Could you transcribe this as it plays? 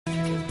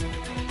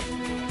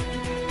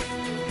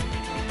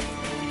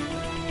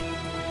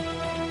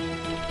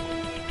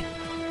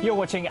You're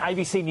watching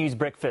ABC News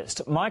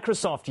Breakfast.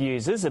 Microsoft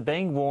users are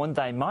being warned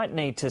they might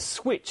need to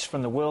switch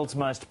from the world's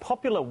most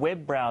popular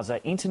web browser,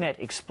 Internet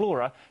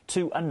Explorer,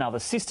 to another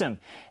system.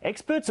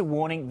 Experts are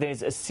warning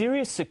there's a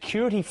serious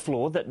security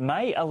flaw that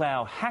may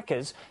allow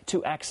hackers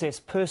to access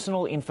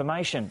personal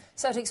information.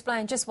 So to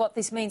explain just what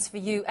this means for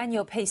you and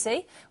your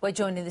PC, we're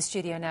joined in the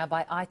studio now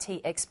by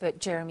IT expert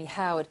Jeremy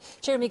Howard.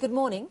 Jeremy, good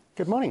morning.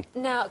 Good morning.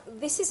 Now,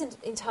 this isn't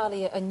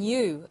entirely a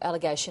new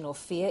allegation or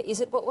fear, is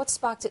it? What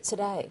sparked it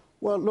today?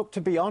 Well, look,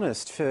 to be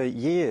honest, for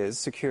years,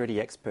 security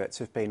experts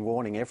have been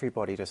warning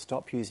everybody to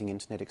stop using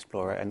Internet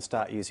Explorer and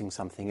start using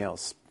something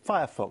else.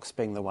 Firefox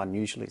being the one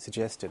usually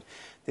suggested.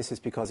 This is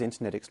because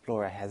Internet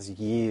Explorer has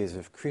years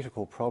of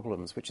critical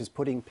problems, which is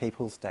putting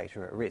people's data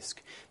at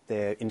risk.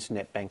 Their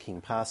internet banking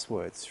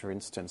passwords, for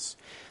instance.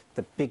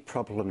 The big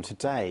problem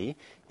today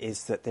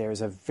is that there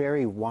is a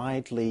very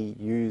widely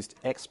used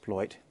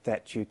exploit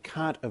that you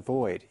can't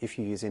avoid if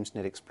you use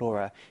Internet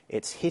Explorer.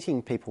 It's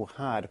hitting people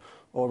hard.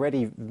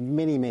 Already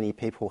many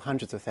people,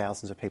 hundreds of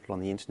thousands of people on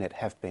the internet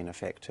have been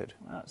affected.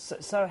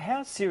 So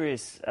how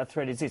serious a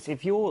threat is this?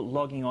 If you're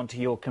logging onto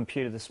your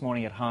computer this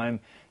morning at home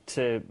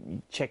to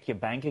check your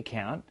bank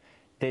account,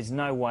 there's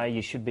no way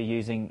you should be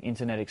using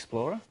Internet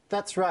Explorer?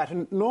 That's right.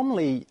 And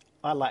normally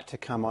I like to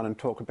come on and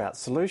talk about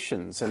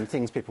solutions and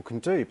things people can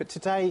do, but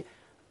today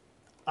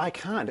I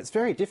can't. It's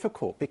very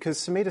difficult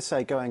because for me to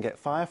say go and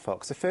get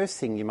Firefox, the first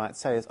thing you might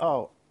say is,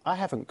 oh, I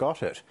haven't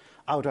got it.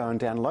 I'll go and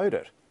download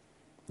it.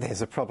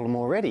 There's a problem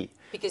already.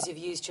 Because you've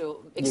used your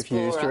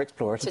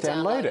Explorer to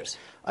download it.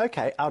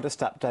 OK, I'll just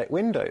update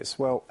Windows.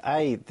 Well,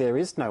 A, there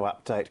is no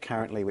update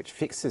currently which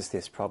fixes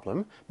this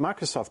problem.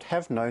 Microsoft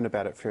have known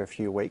about it for a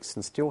few weeks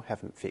and still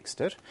haven't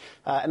fixed it.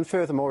 And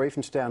furthermore,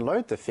 even to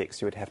download the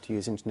fix, you would have to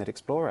use Internet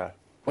Explorer.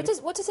 What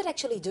does it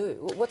actually do?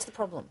 What's the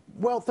problem?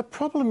 Well, the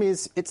problem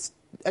is it's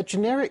a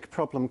generic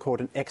problem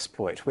called an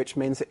exploit, which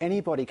means that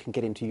anybody can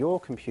get into your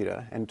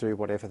computer and do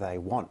whatever they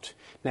want.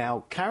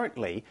 Now,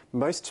 currently,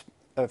 most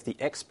of the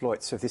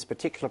exploits of this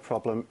particular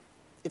problem,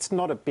 it's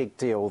not a big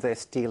deal. They're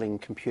stealing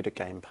computer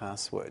game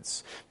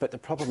passwords. But the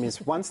problem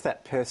is once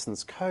that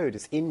person's code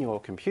is in your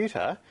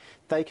computer,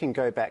 they can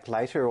go back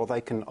later, or they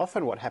can,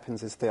 often what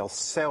happens is they'll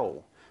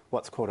sell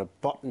what's called a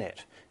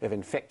botnet of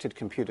infected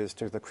computers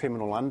to the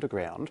criminal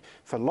underground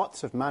for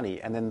lots of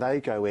money, and then they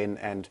go in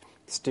and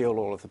steal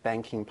all of the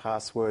banking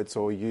passwords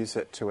or use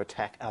it to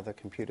attack other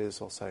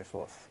computers or so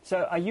forth.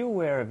 So are you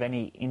aware of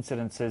any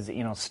incidences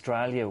in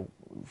Australia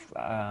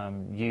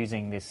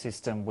using this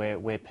system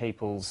where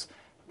people's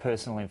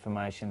personal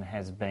information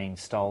has been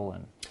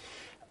stolen?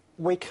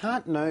 We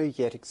can't know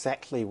yet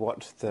exactly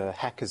what the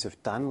hackers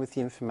have done with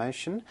the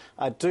information.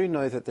 I do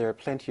know that there are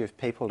plenty of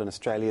people in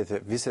Australia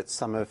that visit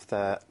some of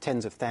the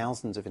tens of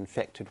thousands of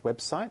infected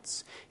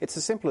websites. It's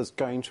as simple as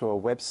going to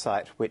a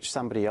website which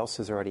somebody else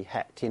has already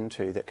hacked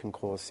into that can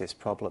cause this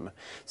problem.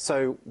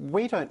 So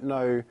we don't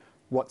know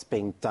what's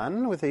being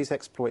done with these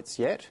exploits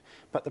yet,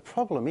 but the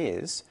problem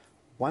is,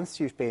 once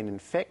you've been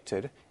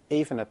infected,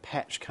 even a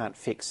patch can't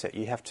fix it.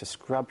 You have to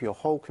scrub your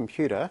whole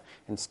computer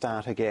and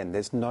start again.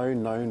 There's no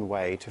known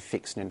way to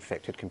fix an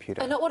infected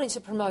computer. And not wanting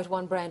to promote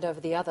one brand over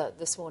the other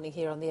this morning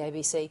here on the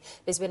ABC,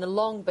 there's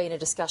long been a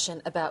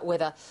discussion about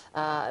whether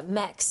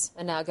Macs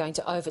are now going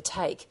to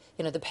overtake,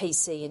 the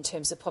PC in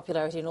terms of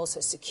popularity and also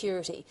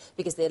security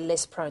because they're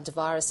less prone to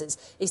viruses.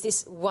 Is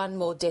this one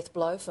more death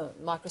blow for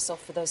Microsoft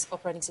for those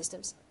operating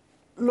systems?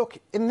 Look,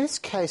 in this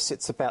case,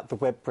 it's about the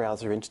web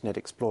browser Internet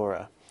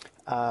Explorer.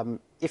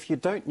 If you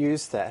don't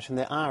use that, and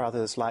there are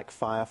others like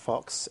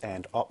Firefox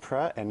and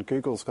Opera, and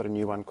Google's got a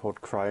new one called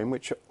Chrome,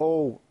 which are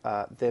all,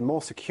 they're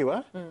more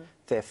secure,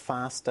 they're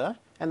faster,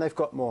 and they've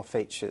got more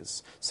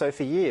features. So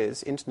for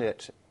years,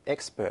 internet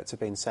experts have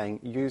been saying,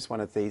 use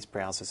one of these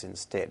browsers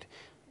instead.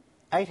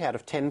 8 out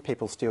of 10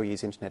 people still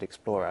use Internet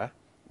Explorer.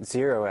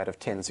 0 out of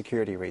 10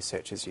 security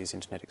researchers use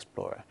Internet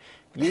Explorer.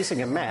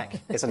 Using a Mac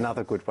is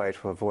another good way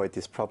to avoid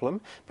this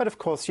problem, but of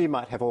course you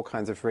might have all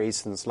kinds of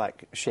reasons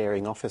like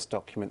sharing office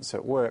documents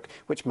at work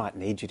which might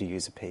need you to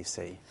use a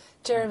PC.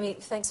 Jeremy,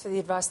 thanks for the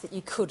advice that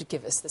you could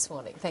give us this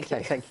morning. Thank you.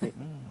 Okay, thank you.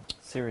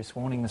 Serious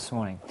warning this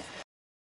morning.